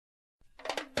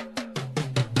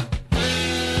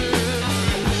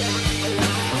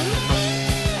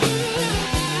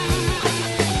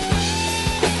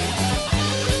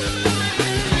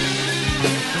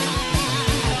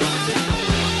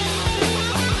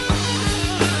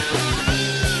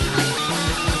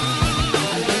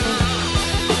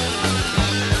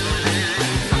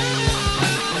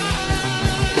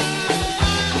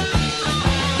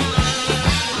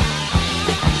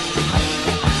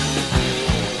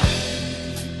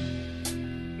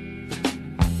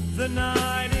The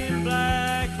knight in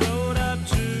black rode up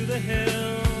to the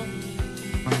hill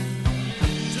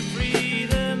to free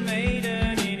the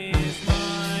maiden in his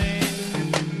mind.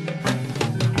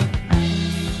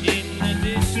 In the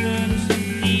distance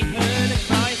he heard a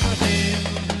cry for him,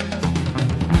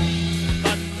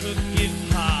 but could give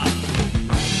her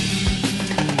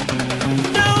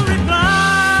no reply.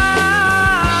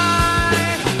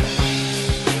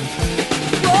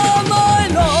 Oh my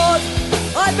lord,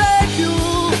 I beg you,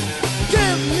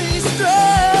 give me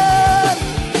strength.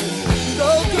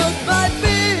 Though good might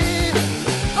be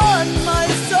on my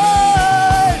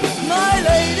side, my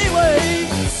lady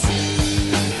waits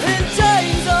in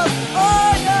chains of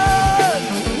iron.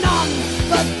 None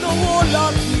but the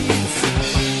warlock needs.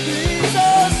 These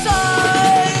are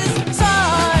sighs,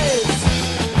 sighs,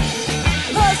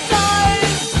 her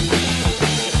sighs,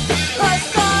 her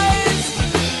sighs.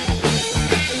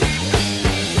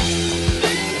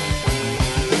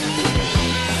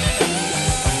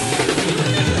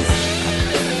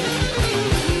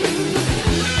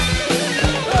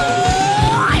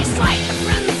 I slay the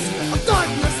prince of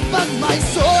darkness, but my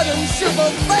sword and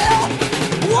shield fail.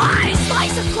 Why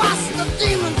slice across the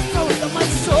demon's throat?